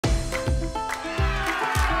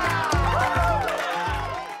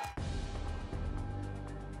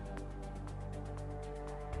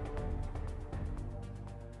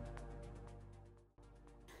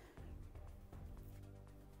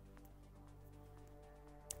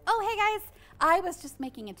Hi guys, I was just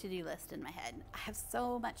making a to-do list in my head. I have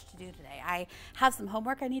so much to do today. I have some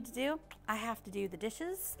homework I need to do. I have to do the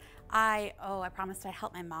dishes. I promised I'd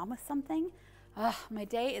help my mom with something. My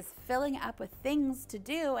day is filling up with things to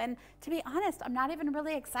do, and to be honest, I'm not even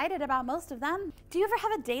really excited about most of them. Do you ever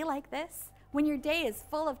have a day like this? When your day is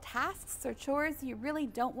full of tasks or chores you really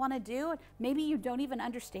don't want to do, maybe you don't even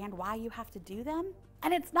understand why you have to do them?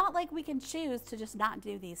 And it's not like we can choose to just not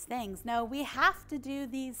do these things. No, we have to do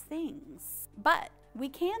these things. But we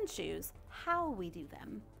can choose how we do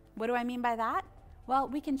them. What do I mean by that? Well,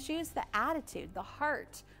 we can choose the attitude, the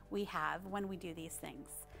heart we have when we do these things.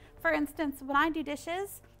 For instance, when I do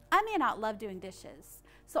dishes, I may not love doing dishes.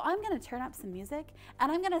 So I'm gonna turn up some music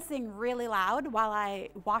and I'm gonna sing really loud while I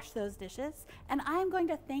wash those dishes. And I'm going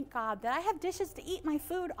to thank God that I have dishes to eat my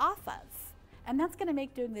food off of. And that's gonna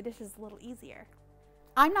make doing the dishes a little easier.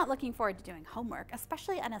 I'm not looking forward to doing homework,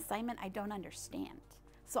 especially an assignment I don't understand.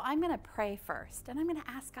 So I'm gonna pray first and I'm gonna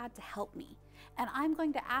ask God to help me. And I'm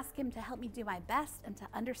going to ask Him to help me do my best and to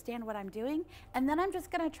understand what I'm doing. And then I'm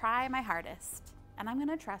just gonna try my hardest. And I'm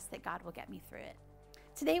gonna trust that God will get me through it.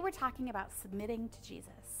 Today we're talking about submitting to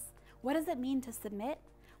Jesus. What does it mean to submit?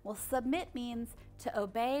 Well, submit means to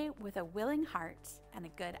obey with a willing heart and a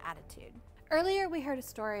good attitude. Earlier, we heard a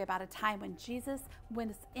story about a time when Jesus was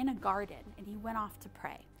in a garden and he went off to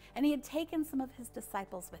pray, and he had taken some of his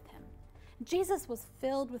disciples with him. Jesus was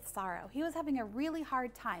filled with sorrow. He was having a really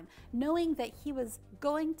hard time knowing that he was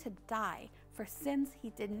going to die for sins he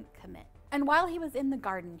didn't commit. And while he was in the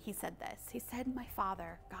garden, he said this. He said, "My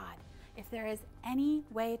Father, God, if there is any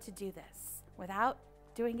way to do this without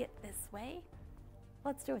doing it this way,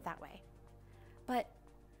 let's do it that way. But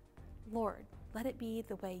Lord, let it be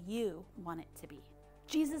the way you want it to be."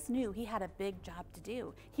 Jesus knew he had a big job to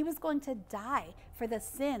do. He was going to die for the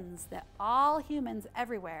sins that all humans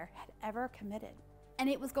everywhere had ever committed. And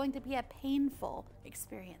it was going to be a painful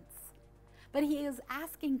experience. But he was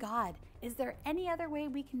asking God, is there any other way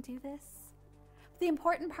we can do this? The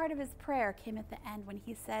important part of his prayer came at the end when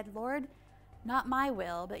he said, "Lord, not my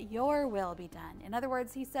will, but your will be done." In other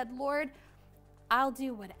words, he said, "Lord, I'll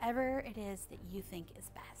do whatever it is that you think is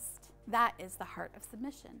best." That is the heart of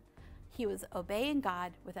submission. He was obeying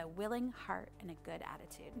God with a willing heart and a good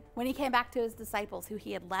attitude. When he came back to his disciples who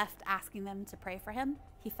he had left asking them to pray for him,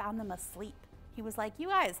 he found them asleep. He was like, "You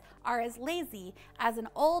guys are as lazy as an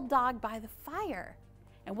old dog by the fire."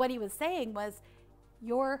 And what he was saying was,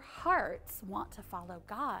 your hearts want to follow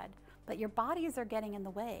God, but your bodies are getting in the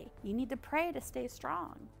way. You need to pray to stay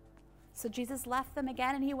strong. So Jesus left them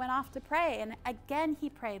again and he went off to pray. And again he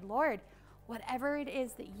prayed, "Lord, whatever it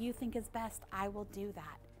is that you think is best, I will do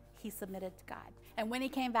that." He submitted to God. And when he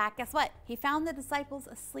came back, guess what? He found the disciples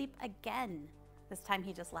asleep again. This time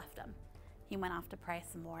he just left them. He went off to pray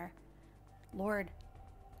some more. "Lord,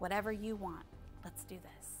 whatever you want, let's do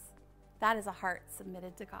this." That is a heart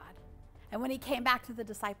submitted to God. And when he came back to the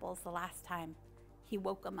disciples the last time, he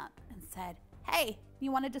woke them up and said, "Hey,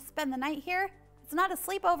 you wanted to spend the night here? It's not a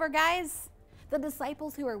sleepover, guys." The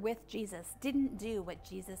disciples who were with Jesus didn't do what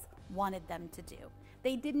Jesus wanted them to do.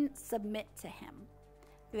 They didn't submit to him.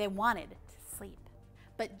 They wanted to sleep.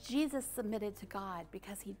 But Jesus submitted to God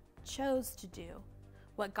because he chose to do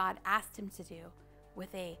what God asked him to do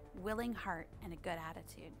with a willing heart and a good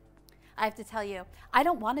attitude. I have to tell you, I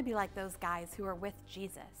don't want to be like those guys who were with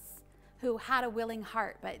Jesus, who had a willing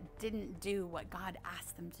heart but didn't do what God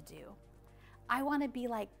asked them to do. I want to be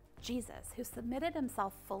like Jesus, who submitted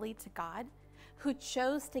himself fully to God, who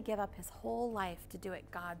chose to give up his whole life to do it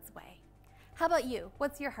God's way. How about you?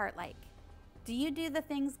 What's your heart like? Do you do the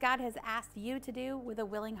things God has asked you to do with a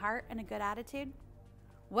willing heart and a good attitude?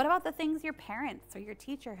 What about the things your parents or your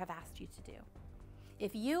teacher have asked you to do?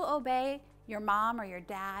 If you obey your mom or your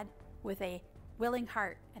dad with a willing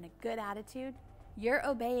heart and a good attitude, you're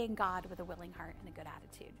obeying God with a willing heart and a good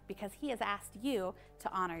attitude because he has asked you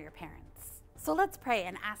to honor your parents. So let's pray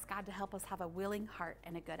and ask God to help us have a willing heart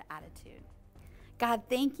and a good attitude. God,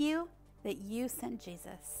 thank you that you sent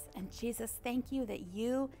Jesus. And Jesus, thank you that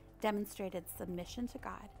you demonstrated submission to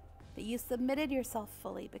God, that you submitted yourself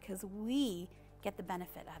fully because we get the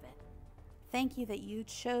benefit of it. Thank you that you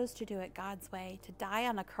chose to do it God's way, to die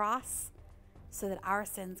on a cross so that our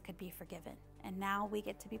sins could be forgiven. And now we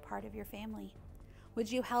get to be part of your family.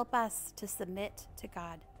 Would you help us to submit to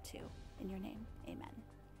God too? In your name, amen.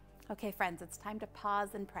 Okay, friends, it's time to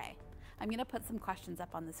pause and pray. I'm going to put some questions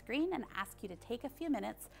up on the screen and ask you to take a few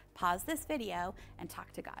minutes, pause this video, and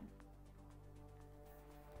talk to God.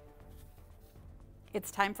 It's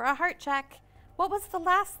time for a heart check. What was the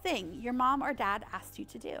last thing your mom or dad asked you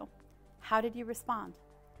to do? How did you respond?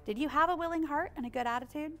 Did you have a willing heart and a good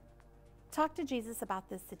attitude? Talk to Jesus about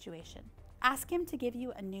this situation. Ask him to give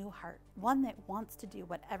you a new heart, one that wants to do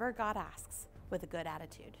whatever God asks with a good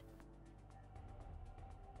attitude.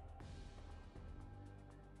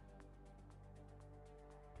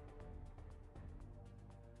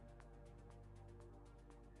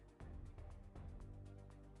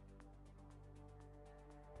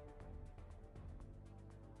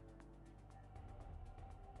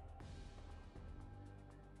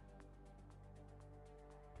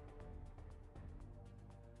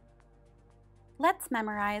 Let's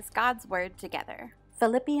memorize God's word together.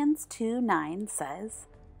 Philippians 2:9 says,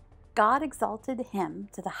 God exalted him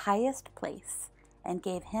to the highest place and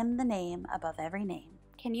gave him the name above every name.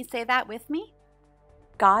 Can you say that with me?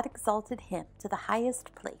 God exalted him to the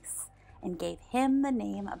highest place and gave him the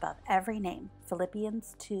name above every name.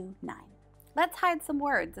 Philippians 2:9. Let's hide some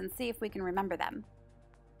words and see if we can remember them.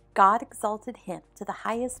 God exalted him to the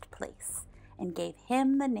highest place and gave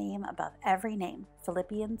him the name above every name.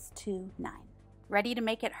 Philippians 2:9. Ready to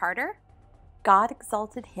make it harder? God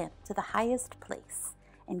exalted him to the highest place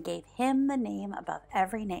and gave him the name above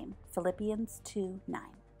every name. Philippians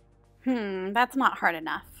 2:9. That's not hard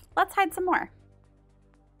enough. Let's hide some more.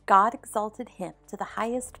 God exalted him to the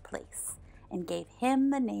highest place and gave him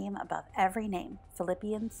the name above every name.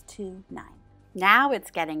 Philippians 2:9. Now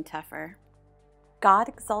it's getting tougher. God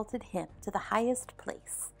exalted him to the highest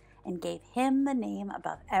place and gave him the name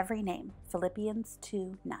above every name. Philippians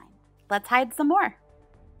 2:9. Let's hide some more.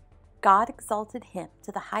 God exalted him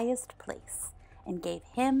to the highest place and gave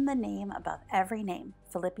him the name above every name.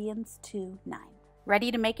 Philippians 2:9.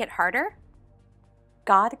 Ready to make it harder?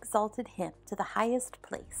 God exalted him to the highest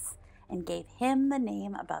place and gave him the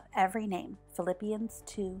name above every name. Philippians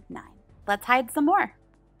 2:9. Let's hide some more.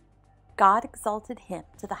 God exalted him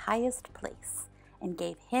to the highest place and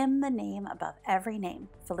gave him the name above every name.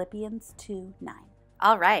 Philippians 2:9.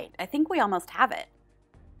 All right, I think we almost have it.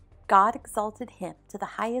 God exalted him to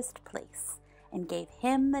the highest place and gave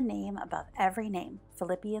him the name above every name.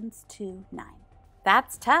 Philippians 2:9.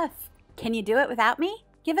 That's tough. Can you do it without me?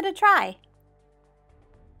 Give it a try.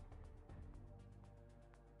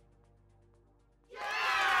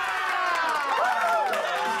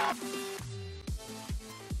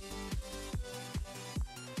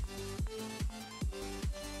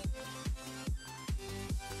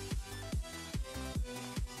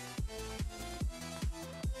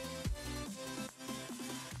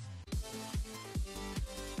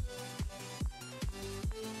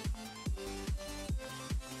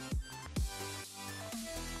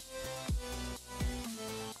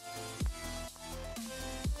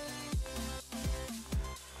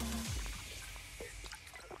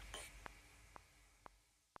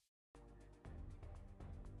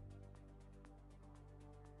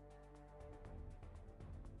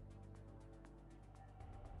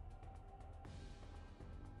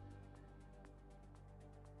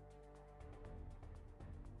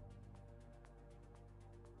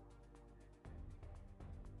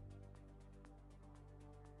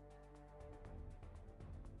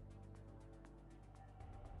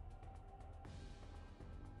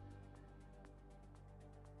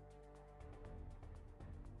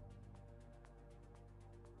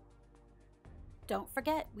 Don't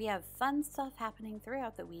forget, we have fun stuff happening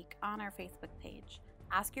throughout the week on our Facebook page.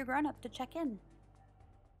 Ask your grown-up to check in.